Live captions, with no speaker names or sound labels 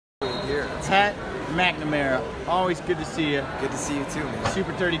Pat McNamera, always good to see you. Good to see you too, man.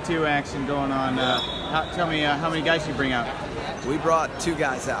 Super 32 action going on. Tell me how many guys you bring out? We brought 2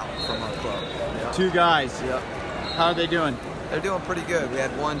 guys out from our club. Yep. 2 guys? Yep. How are they doing? They're doing pretty good. We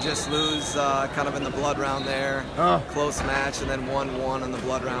had one just lose kind of in the blood round there. Oh. Close match, and then one won in the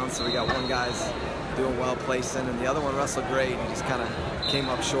blood round. So we got one guy's doing well placing, and the other one wrestled great. He just kind of came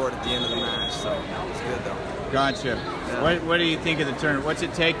up short at the end of the match. So it was good though. Gotcha. Yeah. What do you think of the tournament? What's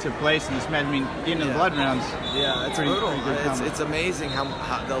it take to place in this match? I mean, getting to the blood rounds. Yeah, it's brutal. It's amazing how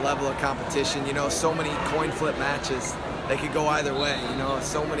the level of competition. You know, so many coin flip matches. They could go either way. You know,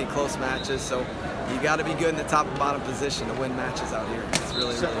 so many close matches. So you got to be good in the top and bottom position to win matches out here. It's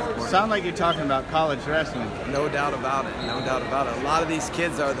really important. Sound like you're talking about college wrestling. No doubt about it. No doubt about it. A lot of these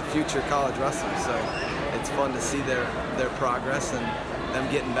kids are the future college wrestlers. So it's fun to see their progress and them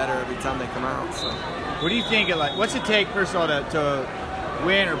getting better every time they come out. So. What do you think of, like, what's it take, first of all, to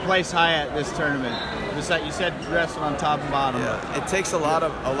win or place high at this tournament? Just like you said, wrestle on top and bottom. Yeah, it takes a lot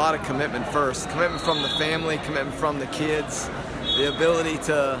of commitment first. Commitment from the family, commitment from the kids, the ability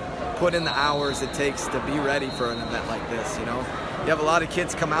to put in the hours it takes to be ready for an event like this, you know? You have a lot of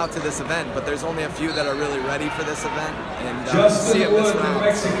kids come out to this event, but there's only a few that are really ready for this event, and see them this round.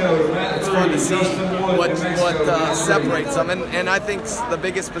 It's fun to see what separates them, and I think the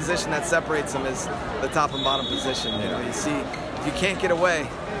biggest position that separates them is the top and bottom position. You know, you see, if you can't get away,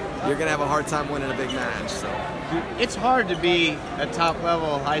 you're gonna have a hard time winning a big match. So it's hard to be a top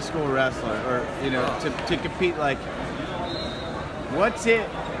level high school wrestler, or you know, to compete. Like, what's it?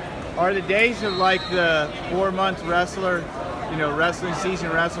 Are the days of like the 4-month wrestler, you know, wrestling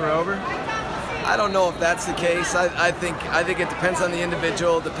season wrestler over? I don't know if that's the case. I think it depends on the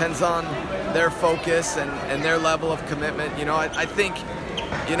individual, depends on their focus and their level of commitment. You know, I think,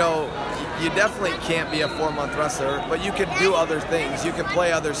 you know, you definitely can't be a 4-month wrestler, but you can do other things. You can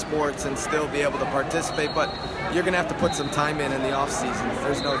play other sports and still be able to participate, but you're going to have to put some time in the off season.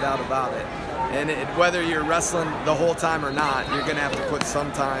 There's no doubt about it. And whether you're wrestling the whole time or not, you're going to have to put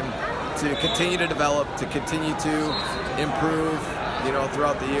some time to continue to develop, to continue to improve, you know,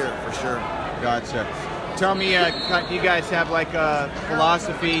 throughout the year, for sure. Gotcha. Tell me, you guys have like a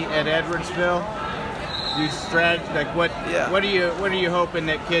philosophy at Edwardsville? You strategy, like what are you hoping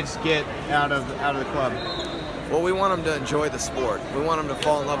that kids get out of the club? Well, we want them to enjoy the sport. We want them to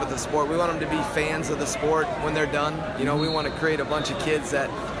fall in love with the sport. We want them to be fans of the sport when they're done. You know, we want to create a bunch of kids that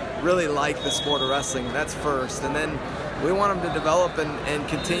really like the sport of wrestling. That's first, and then we want them to develop and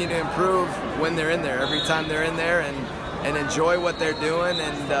continue to improve when they're in there. Every time they're in there, and enjoy what they're doing,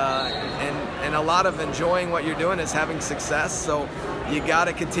 and a lot of enjoying what you're doing is having success. So you got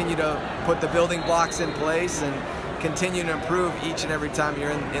to continue to put the building blocks in place and continue to improve each and every time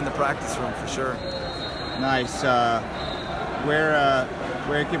you're in the practice room, for sure. Nice.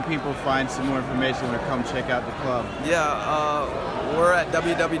 Where can people find some more information or come check out the club? Yeah, we're at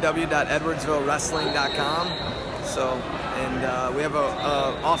www.edwardsvillewrestling.com. So, and we have a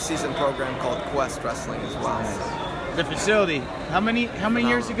off-season program called Quest Wrestling as well. Nice. So. The facility. How many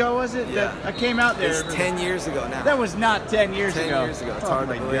years ago was it? Yeah. That I came out there. It's 10 years ago now. That was not 10 years ago. 10 years ago. It's hard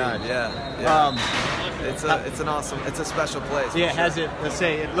to believe. God. Yeah. It's an awesome. It's a special place. Yeah. Sure. Has it? Let's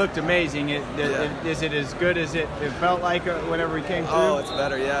say it looked amazing. Is it as good as it felt like whenever we came through? Oh, it's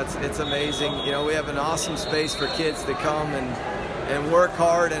better. Yeah. It's amazing. You know, we have an awesome space for kids to come and work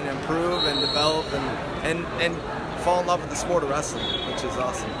hard and improve and develop and fall in love with the sport of wrestling, which is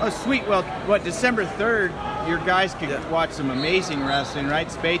awesome. Oh, sweet. Well, December 3rd, your guys can watch some amazing wrestling, right?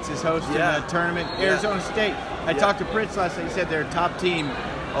 Spates is hosting a tournament. Arizona State. I talked to Pritz last night. He said their top team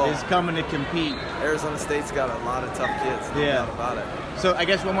is coming to compete. Arizona State's got a lot of tough kids. No doubt about it. So I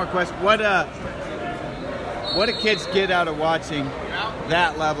guess one more question. What do kids get out of watching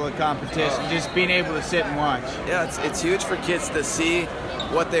that level of competition, just being able to sit and watch? Yeah, it's huge for kids to see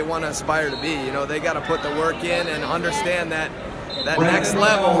what they want to aspire to be. You know, they got to put the work in and understand that next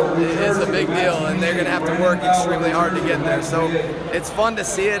level is a big deal, and they're going to have to work extremely hard to get there. So it's fun to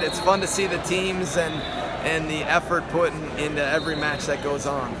see it. It's fun to see the teams and the effort put into every match that goes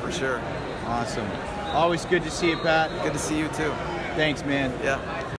on, for sure. Awesome. Always good to see you, Pat. Good to see you too. Thanks, man. Yeah.